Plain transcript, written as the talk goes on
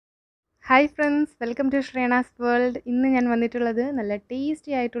Hi friends, welcome to ഷ്രീനാസ് world. ഇന്ന് ഞാൻ വന്നിട്ടുള്ളത് നല്ല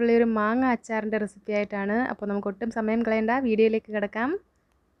ടേസ്റ്റി ആയിട്ടുള്ള ഒരു മാങ്ങ അച്ചാറിൻ്റെ റെസിപ്പി ആയിട്ടാണ്. അപ്പോൾ നമുക്ക് ഒട്ടും സമയം കളയേണ്ട, വീഡിയോയിലേക്ക് കിടക്കാം.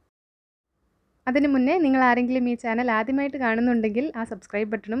 അതിന് മുന്നേ നിങ്ങൾ ആരെങ്കിലും ഈ ചാനൽ ആദ്യമായിട്ട് കാണുന്നുണ്ടെങ്കിൽ ആ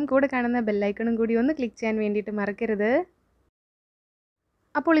സബ്സ്ക്രൈബ് ബട്ടണും കൂടെ കാണുന്ന ബെല്ലൈക്കണും കൂടി ഒന്ന് ക്ലിക്ക് ചെയ്യാൻ വേണ്ടിയിട്ട് മറക്കരുത്.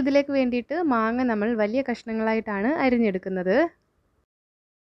 അപ്പോൾ ഇതിലേക്ക് വേണ്ടിയിട്ട് മാങ്ങ നമ്മൾ വലിയ കഷ്ണങ്ങളായിട്ടാണ് അരിഞ്ഞെടുക്കുന്നത്.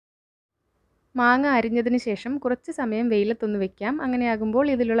 മാങ്ങ അരിഞ്ഞതിന് ശേഷം കുറച്ച് സമയം വെയിലത്തൊന്ന് വെക്കാം. അങ്ങനെയാകുമ്പോൾ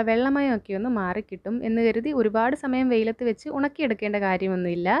ഇതിലുള്ള വെള്ളമയമൊക്കെ ഒന്ന് മാറിക്കിട്ടും എന്ന് കരുതി ഒരുപാട് സമയം വെയിലത്ത് വെച്ച് ഉണക്കിയെടുക്കേണ്ട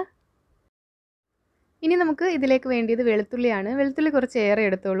കാര്യമൊന്നുമില്ല. ഇനി നമുക്ക് ഇതിലേക്ക് വേണ്ടിയത് വെളുത്തുള്ളിയാണ്. വെളുത്തുള്ളി കുറച്ച് ഏറെ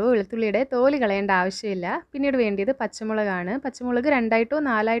എടുത്തോളൂ. വെളുത്തുള്ളിയുടെ തോല് കളയേണ്ട ആവശ്യമില്ല. പിന്നീട് വേണ്ടിയത് പച്ചമുളകാണ്. പച്ചമുളക് 2ആയിട്ടോ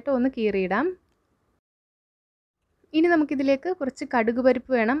 4ആയിട്ടോ ഒന്ന് കീറിയിടാം. ഇനി നമുക്കിതിലേക്ക് കുറച്ച് കടുക്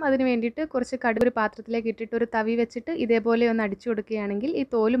പരിപ്പ് വേണം. അതിന് വേണ്ടിയിട്ട് കുറച്ച് കടുക് ഒരു പാത്രത്തിലേക്ക് ഇട്ടിട്ട് ഒരു തവി വെച്ചിട്ട് ഇതേപോലെ ഒന്ന് അടിച്ചു കൊടുക്കുകയാണെങ്കിൽ ഈ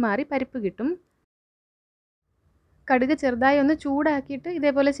തോല് മാറി പരിപ്പ് കിട്ടും. കടുക് ചെറുതായി ഒന്ന് ചൂടാക്കിയിട്ട്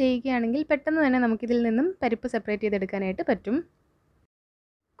ഇതേപോലെ ചെയ്യുകയാണെങ്കിൽ പെട്ടെന്ന് തന്നെ നമുക്കിതിൽ നിന്നും പരിപ്പ് സെപ്പറേറ്റ് ചെയ്തെടുക്കാനായിട്ട് പറ്റും.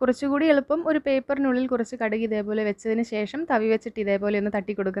 കുറച്ചുകൂടി എളുപ്പം ഒരു പേപ്പറിനുള്ളിൽ കുറച്ച് കടുക് ഇതേപോലെ വെച്ചതിന് ശേഷം തവി വെച്ചിട്ട് ഇതേപോലെ ഒന്ന്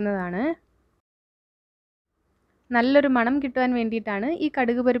തട്ടി കൊടുക്കുന്നതാണ്. നല്ലൊരു മണം കിട്ടുവാൻ വേണ്ടിയിട്ടാണ് ഈ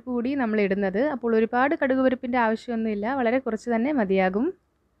കടുക് പരിപ്പ് കൂടി നമ്മൾ ഇടുന്നത്. അപ്പോൾ ഒരുപാട് കടുക് പരിപ്പിൻ്റെ ആവശ്യമൊന്നുമില്ല, വളരെ കുറച്ച് തന്നെ മതിയാകും.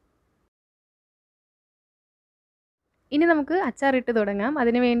 ഇനി നമുക്ക് അച്ചാറിട്ട് തുടങ്ങാം.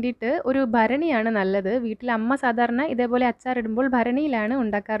 അതിന് വേണ്ടിയിട്ട് ഒരു ഭരണിയാണ് നല്ലത്. വീട്ടിൽ അമ്മ സാധാരണ ഇതേപോലെ അച്ചാറിടുമ്പോൾ ഭരണിയിലാണ്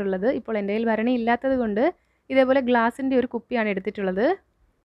ഉണ്ടാക്കാറുള്ളത്. ഇപ്പോൾ എൻ്റെ കയ്യിൽ ഭരണി ഇല്ലാത്തത് കൊണ്ട് ഇതേപോലെ ഗ്ലാസിൻ്റെ ഒരു കുപ്പിയാണ് എടുത്തിട്ടുള്ളത്.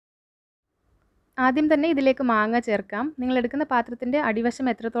 ആദ്യം തന്നെ ഇതിലേക്ക് മാങ്ങ ചേർക്കാം. നിങ്ങൾ എടുക്കുന്ന പാത്രത്തിൻ്റെ അടിവശം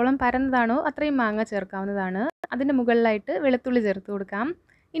എത്രത്തോളം പരന്നതാണോ അത്രയും മാങ്ങ ചേർക്കാവുന്നതാണ്. അതിൻ്റെ മുകളിലായിട്ട് വെളുത്തുള്ളി ചേർത്ത് കൊടുക്കാം.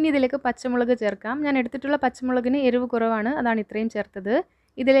 ഇനി ഇതിലേക്ക് പച്ചമുളക് ചേർക്കാം. ഞാൻ എടുത്തിട്ടുള്ള പച്ചമുളകിന് എരിവ് കുറവാണ്, അതാണ് ഇത്രയും ചേർത്തത്.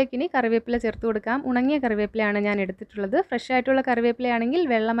 ഇതിലേക്ക് ഇനി കറിവേപ്പില ചേർത്ത് കൊടുക്കാം. ഉണങ്ങിയ കറിവേപ്പിലയാണ് ഞാൻ എടുത്തിട്ടുള്ളത്. ഫ്രഷ് ആയിട്ടുള്ള കറിവേപ്പിലയാണെങ്കിൽ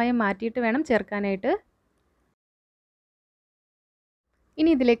വെള്ളമയം മാറ്റിയിട്ട് വേണം ചേർക്കാനായിട്ട്.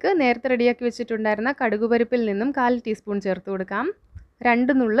 ഇനി ഇതിലേക്ക് നേരത്തെ റെഡിയാക്കി വെച്ചിട്ടുണ്ടായിരുന്ന കടുകുപരിപ്പിൽ നിന്നും 1/4 ടീസ്പൂൺ ചേർത്ത് കൊടുക്കാം.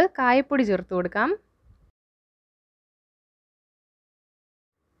 2 നുള്ള് കായപ്പൊടി ചേർത്ത് കൊടുക്കാം.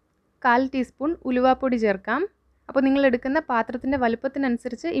 1/4 ടീസ്പൂൺ ഉലുവാപ്പൊടി ചേർക്കാം. അപ്പോൾ നിങ്ങൾ എടുക്കുന്ന പാത്രത്തിൻ്റെ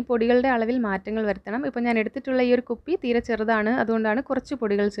വലുപ്പത്തിനനുസരിച്ച് ഈ പൊടികളുടെ അളവിൽ മാറ്റങ്ങൾ വരുത്തണം. ഇപ്പോൾ ഞാൻ എടുത്തിട്ടുള്ള ഈ ഒരു കുപ്പി തീരെ ചെറുതാണ്, അതുകൊണ്ടാണ് കുറച്ച്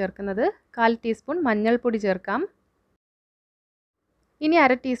പൊടികൾ ചേർക്കുന്നത്. 1/4 ടീസ്പൂൺ മഞ്ഞൾപ്പൊടി ചേർക്കാം. ഇനി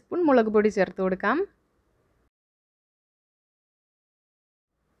 1/2 ടീസ്പൂൺ മുളക് പൊടി ചേർത്ത് കൊടുക്കാം.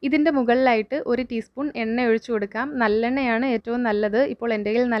 ഇതിൻ്റെ മുകളിലായിട്ട് 1 ടീസ്പൂൺ എണ്ണ ഒഴിച്ചു കൊടുക്കാം. നല്ലെണ്ണയാണ് ഏറ്റവും നല്ലത്. ഇപ്പോൾ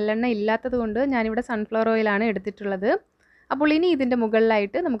എൻ്റെ കയ്യിൽ നല്ലെണ്ണ ഇല്ലാത്തത് കൊണ്ട് ഞാനിവിടെ സൺഫ്ലവർ ഓയിലാണ് എടുത്തിട്ടുള്ളത്. അപ്പോൾ ഇനി ഇതിൻ്റെ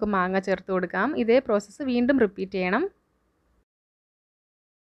മുകളിലായിട്ട് നമുക്ക് മാങ്ങ ചേർത്ത് കൊടുക്കാം. ഇതേ പ്രോസസ്സ് വീണ്ടും റിപ്പീറ്റ് ചെയ്യണം.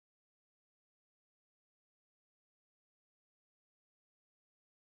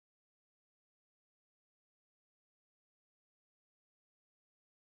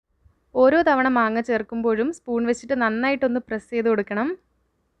 ഓരോ തവണ മാങ്ങ ചേർക്കുമ്പോഴും സ്പൂൺ വെച്ചിട്ട് നന്നായിട്ടൊന്ന് പ്രസ് ചെയ്ത് കൊടുക്കണം.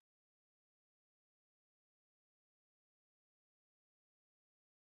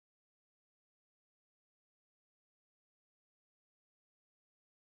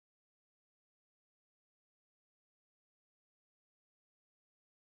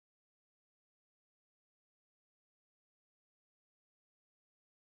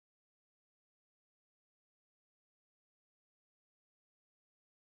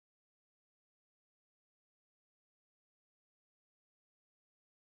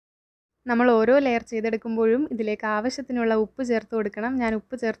 നമ്മൾ ഓരോ ലെയർ ചെയ്തെടുക്കുമ്പോഴും ഇതിലേക്ക് ആവശ്യത്തിനുള്ള ഉപ്പ് ചേർത്ത് കൊടുക്കണം. ഞാൻ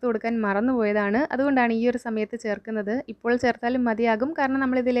ഉപ്പ് ചേർത്ത് കൊടുക്കാൻ മറന്നുപോയതാണ്, അതുകൊണ്ടാണ് ഈ ഒരു സമയത്ത് ചേർക്കുന്നത്. ഇപ്പോൾ ചേർത്താലും മതിയാകും, കാരണം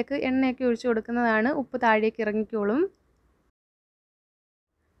നമ്മളിതിലേക്ക് എണ്ണയൊക്കെ ഒഴിച്ചു കൊടുക്കുന്നതാണ്. ഉപ്പ് താഴേക്ക് ഇറങ്ങിക്കോളും.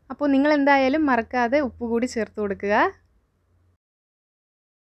 അപ്പോൾ നിങ്ങൾ എന്തായാലും മറക്കാതെ ഉപ്പ് കൂടി ചേർത്ത് കൊടുക്കുക.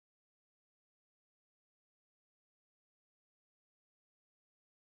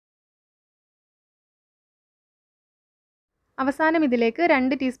 അവസാനം ഇതിലേക്ക്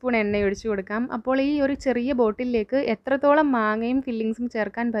 2 ടീസ്പൂൺ എണ്ണ ഒഴിച്ചു കൊടുക്കാം. അപ്പോൾ ഈ ഒരു ചെറിയ ബോട്ടിലേക്ക് എത്രത്തോളം മാങ്ങയും ഫില്ലിങ്സും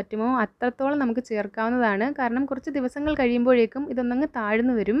ചേർക്കാൻ പറ്റുമോ അത്രത്തോളം നമുക്ക് ചേർക്കാവുന്നതാണ്. കാരണം കുറച്ച് ദിവസങ്ങൾ കഴിയുമ്പോഴേക്കും ഇതൊന്നങ്ങ്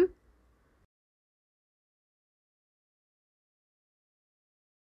താഴ്ന്നു വരും.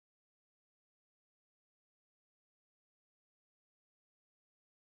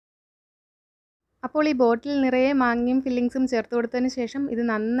 അപ്പോൾ ഈ ബോട്ടിൽ നിറയെ മാങ്ങയും ഫില്ലിങ്സും ചേർത്ത് കൊടുത്തതിന് ശേഷം ഇത്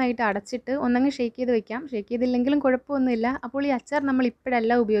നന്നായിട്ട് അടച്ചിട്ട് ഒന്നങ്ങ് ഷേക്ക് ചെയ്ത് വെക്കാം. ഷേക്ക് ചെയ്തില്ലെങ്കിലും കുഴപ്പമൊന്നുമില്ല. അപ്പോൾ ഈ അച്ചാർ നമ്മൾ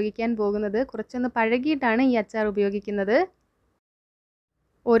ഇപ്പോഴല്ല ഉപയോഗിക്കാൻ പോകുന്നത്, കുറച്ചൊന്ന് പഴകിയിട്ടാണ് ഈ അച്ചാർ ഉപയോഗിക്കുന്നത്.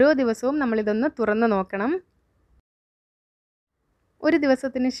 ഓരോ ദിവസവും നമ്മളിതൊന്ന് തുറന്ന് നോക്കണം. ഒരു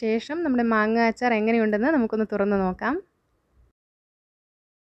ദിവസത്തിന് ശേഷം നമ്മുടെ മാങ്ങ അച്ചാർ എങ്ങനെയുണ്ടെന്ന് നമുക്കൊന്ന് തുറന്ന് നോക്കാം.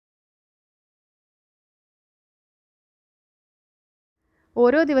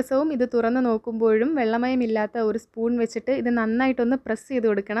 ഓരോ ദിവസവും ഇത് തുറന്ന് നോക്കുമ്പോഴും വെള്ളമയമില്ലാത്ത ഒരു സ്പൂൺ വെച്ചിട്ട് ഇത് നന്നായിട്ടൊന്ന് പ്രസ് ചെയ്ത്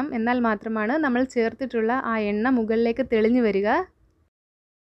കൊടുക്കണം. എന്നാൽ മാത്രമാണ് നമ്മൾ ചേർത്തിട്ടുള്ള ആ എണ്ണ മുകളിലേക്ക് തെളിഞ്ഞു വരിക.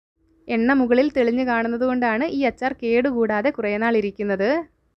 എണ്ണ മുകളിൽ തെളിഞ്ഞു കാണുന്നത് കൊണ്ടാണ് ഈ അച്ചാർ കേടുകൂടാതെ കുറേ നാൾ ഇരിക്കുന്നത്.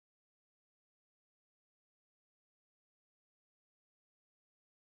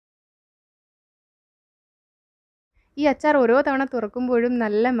 ഈ അച്ചാർ ഓരോ തവണ തുറക്കുമ്പോഴും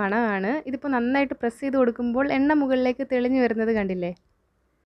നല്ല മണമാണ്. ഇതിപ്പോൾ നന്നായിട്ട് പ്രസ് ചെയ്ത് കൊടുക്കുമ്പോൾ എണ്ണ മുകളിലേക്ക് തെളിഞ്ഞു വരുന്നത് കണ്ടില്ലേ?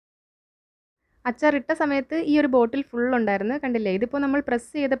 അച്ചാർ ഇട്ട സമയത്ത് ഈ ഒരു ബോട്ടിൽ ഫുൾ ഉണ്ടായിരുന്നു, കണ്ടില്ലേ? ഇതിപ്പോൾ നമ്മൾ പ്രസ്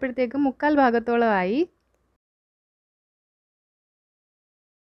ചെയ്തപ്പോഴത്തേക്കും 3/4 ഭാഗത്തോളമായി.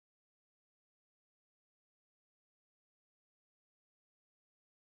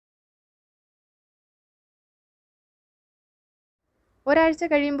 ഒരാഴ്ച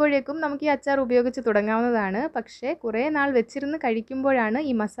കഴിയുമ്പോഴേക്കും നമുക്ക് ഈ അച്ചാർ ഉപയോഗിച്ച് തുടങ്ങാവുന്നതാണ്. പക്ഷേ കുറേ നാൾ വെച്ചിരുന്ന് കഴിക്കുമ്പോഴാണ്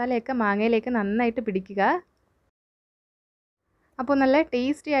ഈ മസാലയൊക്കെ മാങ്ങയിലേക്ക് നന്നായിട്ട് പിടിക്കുക. അപ്പോൾ നല്ല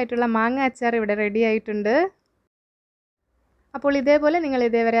ടേസ്റ്റി ആയിട്ടുള്ള മാങ്ങ അച്ചാർ ഇവിടെ റെഡി ആയിട്ടുണ്ട്. അപ്പോൾ ഇതേപോലെ നിങ്ങൾ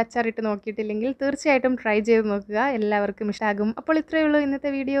ഇതേവരെ അച്ചാറിട്ട് നോക്കിയിട്ടില്ലെങ്കിൽ തീർച്ചയായിട്ടും ട്രൈ ചെയ്ത് നോക്കുക. എല്ലാവർക്കും ഇഷ്ടമാകും. അപ്പോൾ ഇത്രയേ ഉള്ളൂ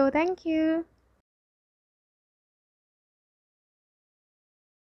ഇന്നത്തെ വീഡിയോ. താങ്ക്